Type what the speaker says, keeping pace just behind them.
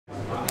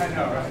You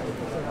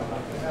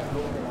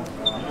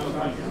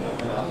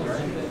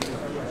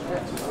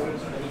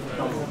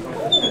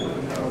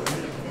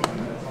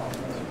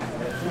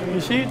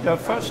see, the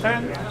first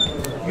hand,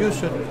 you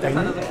should think.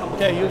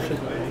 Yeah, you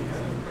should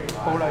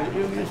go like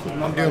you should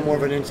not. I'm doing more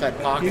of an inside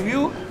pocket. If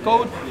you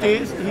go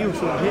this, you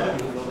should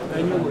hit,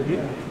 and you will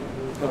hit.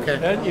 Okay.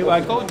 Then if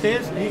I go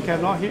this, he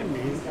cannot hit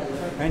me.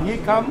 And he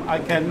come, I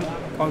can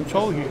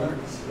control him,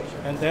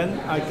 and then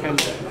I can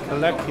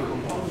collect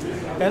him.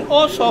 And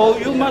also,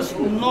 you must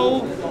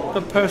know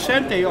the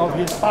percentage of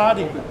his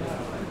body.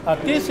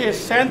 This is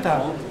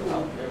center.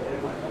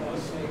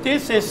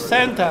 This is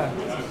center.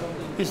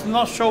 It's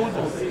not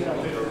shoulder.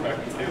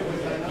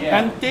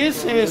 And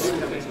this is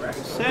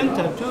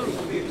center too.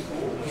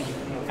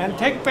 And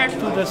take back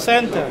to the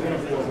center.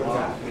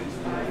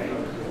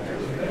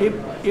 If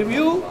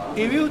you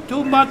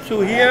too much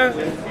to here,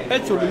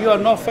 actually you are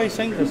not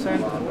facing the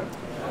center.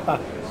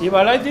 If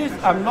I like this,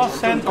 I'm not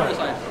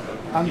center.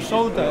 I'm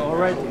shoulder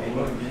already.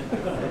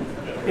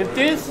 If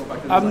this,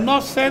 I'm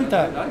not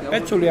center.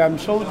 Actually, I'm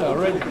shoulder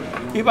already.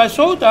 If I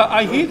shoulder,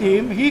 I hit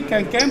him, he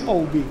can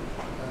gamble me.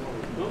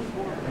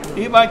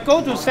 If I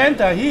go to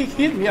center, he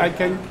hit me, I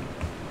can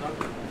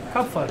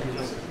cover him.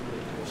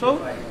 So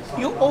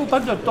you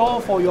open the door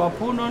for your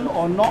opponent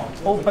or not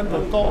open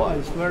the door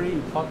is very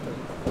important.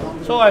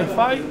 So I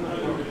fight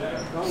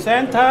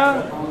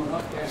center,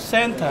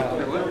 center,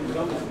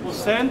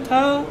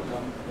 center,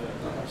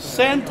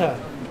 center.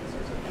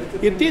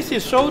 If this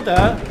is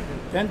shoulder,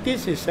 then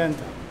this is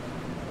center.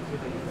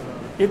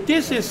 If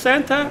this is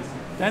center,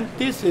 then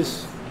this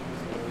is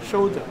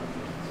shoulder.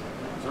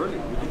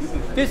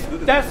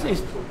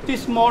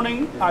 This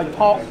morning I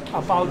talked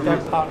about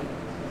that part.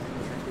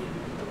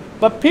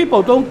 But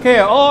people don't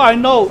care. Oh, I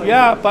know.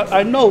 Yeah, but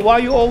I know why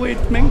you always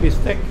make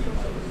mistake.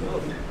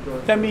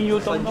 That means you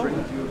don't know.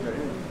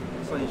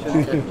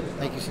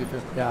 Thank you, Sifu.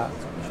 Yeah.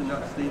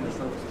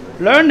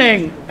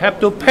 Learning have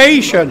to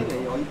patient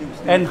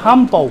and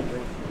humble.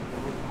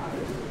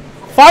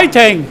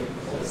 Fighting,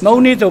 no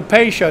need to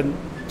patient,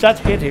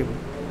 just hit him.